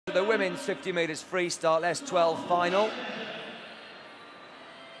The women's 50 metres freestyle S12 final.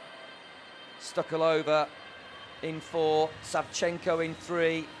 STUKALOVA in 4, SAVCHENKO in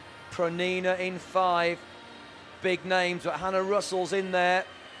 3, PRONINA in 5. Big names, but Hannah Russell's in there.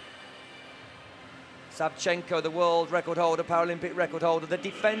 SAVCHENKO, the world record holder, Paralympic record holder, the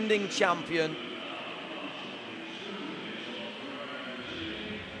defending champion.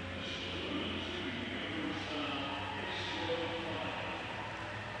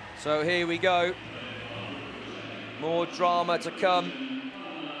 So here we go. More drama to come.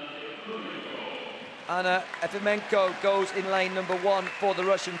 SAVCHENKO goes in lane number 1 for the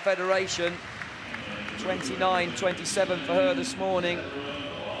Russian Federation. 29-27 for her this morning.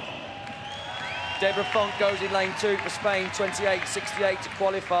 Deborah Funk goes in lane 2 for Spain, 28-68 to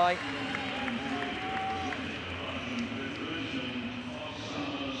qualify.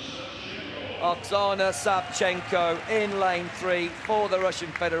 Oxana SAVCHENKO in lane 3 for the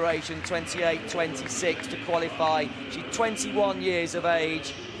Russian Federation, 28-26 to qualify. She's 21 years of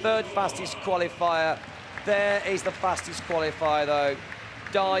age, third fastest qualifier. There is the fastest qualifier though.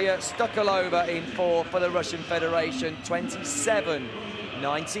 Darya STUKALOVA in 4 for the Russian Federation,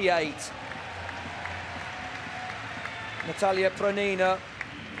 27-98. Natali PRONINA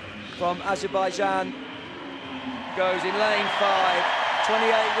from Azerbaijan goes in lane 5.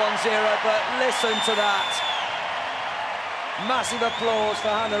 28-10, but listen to that. Massive applause for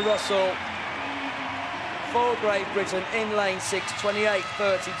Hannah Russell for Great Britain in lane 6,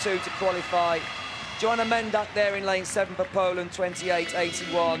 28-32 to qualify. Joanna Mendak there in lane 7 for Poland,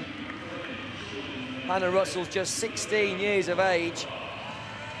 28-81. Hannah Russell's just 16 years of age.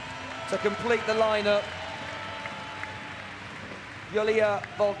 To complete the lineup, Yulia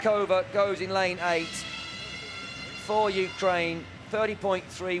Volkova goes in lane 8 for Ukraine.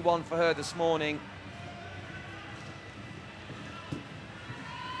 30.31 for her this morning.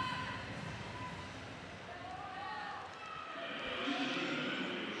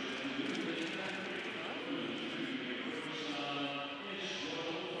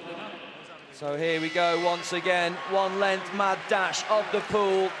 So here we go once again, 1 length mad dash of the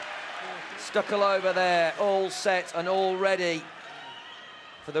pool. STUKALOVA there, all set and all ready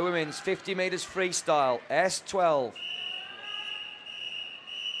for the women's 50 metres freestyle, S12.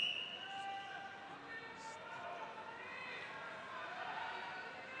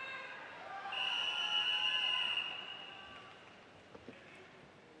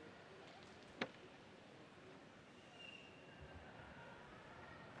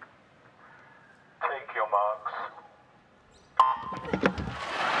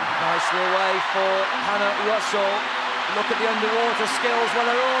 Nicely away for Hannah Russell. Look at the underwater skills. Well,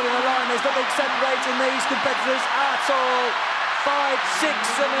 they're all in a line. There's nothing separating these competitors at all. 5, 6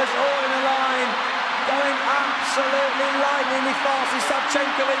 swimmers all in a line. Going absolutely lightningly fast is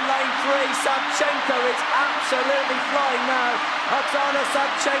SAVCHENKO in lane 3. SAVCHENKO is absolutely flying now. Oxana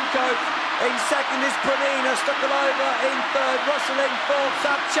SAVCHENKO in second is PRONINA. STUKALOVA in third. Russell in fourth.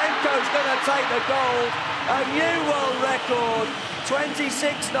 SAVCHENKO's going to take the gold. A new world record.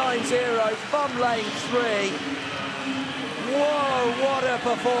 26.90 from lane 3. Whoa, what a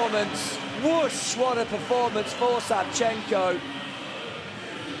performance. Whoosh, what a performance for SAVCHENKO.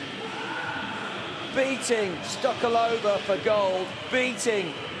 Beating STUKALOVA for gold,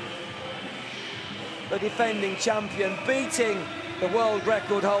 beating the defending champion, beating the world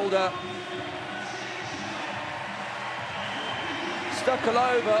record holder.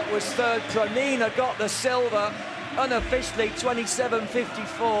 STUKALOVA was third, PRONINA got the silver, unofficially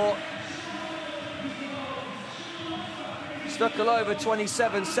 27.54. STUKALOVA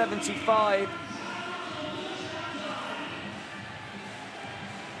 27.75.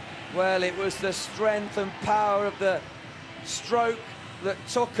 Well, it was the strength and power of the stroke that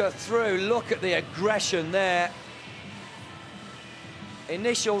took her through. Look at the aggression there.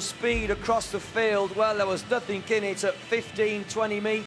 Initial speed across the field, well, there was nothing in it at 15, 20 metres.